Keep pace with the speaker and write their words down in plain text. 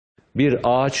Bir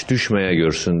ağaç düşmeye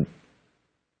görsün.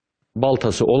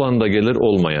 Baltası olan da gelir,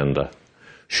 olmayan da.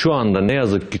 Şu anda ne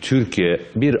yazık ki Türkiye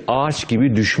bir ağaç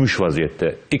gibi düşmüş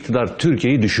vaziyette. İktidar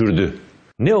Türkiye'yi düşürdü.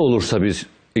 Ne olursa biz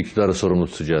iktidarı sorumlu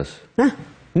tutacağız.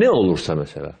 Ne olursa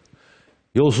mesela.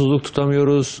 Yolsuzluk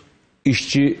tutamıyoruz,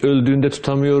 işçi öldüğünde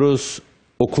tutamıyoruz,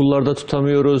 okullarda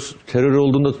tutamıyoruz, terör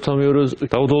olduğunda tutamıyoruz.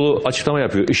 Davutoğlu açıklama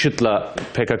yapıyor, IŞİD'le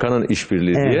PKK'nın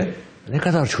işbirliği diye. Ne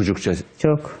kadar çocukça,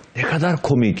 Çok. ne kadar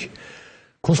komik.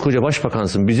 Koskoca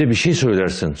başbakansın, bize bir şey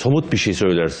söylersin, somut bir şey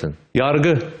söylersin.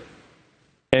 Yargı,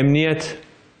 emniyet,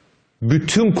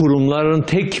 bütün kurumların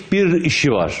tek bir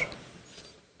işi var.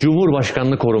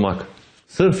 Cumhurbaşkanını korumak.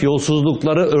 Sırf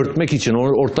yolsuzlukları örtmek için,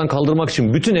 ortadan kaldırmak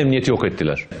için bütün emniyeti yok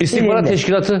ettiler. İstihbarat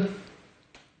teşkilatı,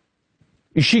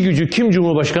 işi gücü kim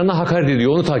Cumhurbaşkanı'na hakaret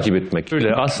ediyor onu takip etmek.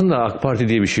 Öyle aslında AK Parti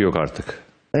diye bir şey yok artık.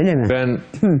 Öyle mi? Ben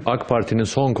AK Parti'nin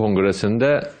son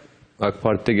kongresinde AK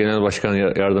Parti'de genel başkan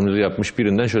yardımcılığı yapmış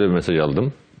birinden şöyle bir mesaj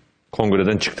aldım.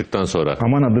 Kongreden çıktıktan sonra.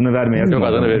 Aman adını vermeyelim. Yok,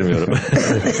 adını vermiyorum.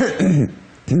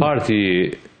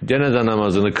 Partiyi, cenaze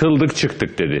namazını kıldık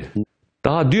çıktık dedi.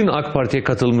 Daha dün AK Parti'ye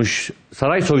katılmış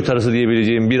saray soytarısı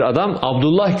diyebileceğim bir adam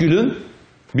Abdullah Gül'ün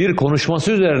bir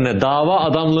konuşması üzerine dava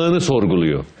adamlığını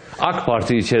sorguluyor. AK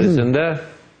Parti içerisinde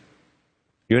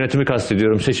yönetimi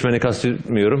kastediyorum, seçmeni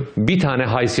kastetmiyorum. Bir tane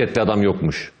haysiyetli adam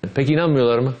yokmuş. Peki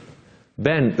inanmıyorlar mı?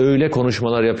 Ben öyle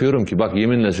konuşmalar yapıyorum ki bak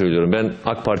yeminle söylüyorum. Ben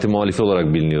AK Parti muhalifi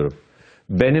olarak biliniyorum.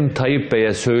 Benim Tayyip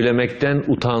Bey'e söylemekten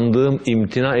utandığım,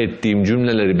 imtina ettiğim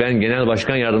cümleleri ben genel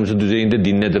başkan yardımcısı düzeyinde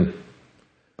dinledim.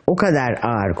 O kadar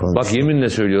ağır konuşuyor. Bak yeminle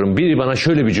söylüyorum. Biri bana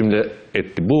şöyle bir cümle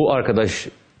etti. Bu arkadaş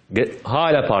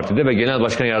hala partide ve genel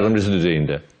başkan yardımcısı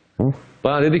düzeyinde.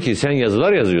 Bana dedi ki sen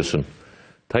yazılar yazıyorsun.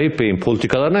 Tayyip Bey'in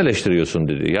politikalarını eleştiriyorsun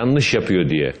dedi. Yanlış yapıyor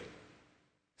diye.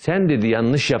 Sen dedi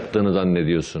yanlış yaptığını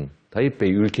zannediyorsun. Tayyip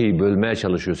Bey ülkeyi bölmeye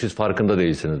çalışıyor. Siz farkında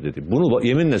değilsiniz dedi. Bunu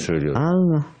yeminle söylüyorum.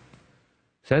 Allah.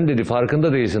 Sen dedi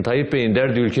farkında değilsin. Tayyip Bey'in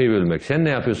derdi ülkeyi bölmek. Sen ne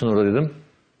yapıyorsun orada dedim.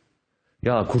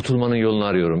 Ya kurtulmanın yolunu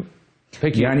arıyorum.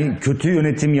 Peki. Yani kötü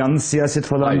yönetim, yanlış siyaset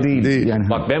falan Hayır, değil. Yani.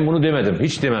 Bak ben bunu demedim.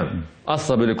 Hiç demem.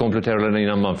 Asla böyle komplo teorilerine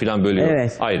inanmam falan böyle yok.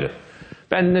 Evet. Ayrı.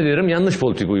 Ben ne derim? Yanlış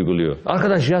politik uyguluyor.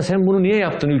 Arkadaş ya sen bunu niye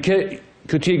yaptın? Ülke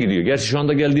kötüye gidiyor. Gerçi şu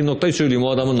anda geldiğim noktayı söyleyeyim. O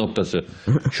adamın noktası.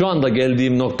 Şu anda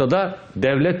geldiğim noktada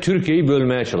devlet Türkiye'yi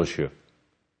bölmeye çalışıyor.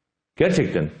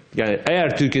 Gerçekten. Yani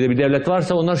eğer Türkiye'de bir devlet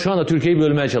varsa onlar şu anda Türkiye'yi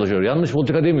bölmeye çalışıyor. Yanlış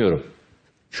politika demiyorum.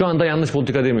 Şu anda yanlış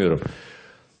politika demiyorum.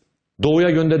 Doğuya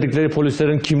gönderdikleri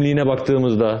polislerin kimliğine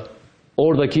baktığımızda,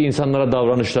 oradaki insanlara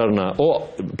davranışlarına, o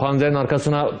panzerin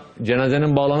arkasına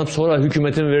cenazenin bağlanıp sonra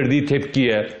hükümetin verdiği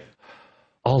tepkiye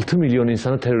 6 milyon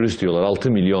insanı terörist diyorlar.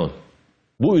 6 milyon.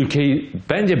 Bu ülkeyi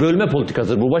bence bölme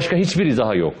politikasıdır. Bu başka hiçbir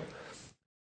izaha yok.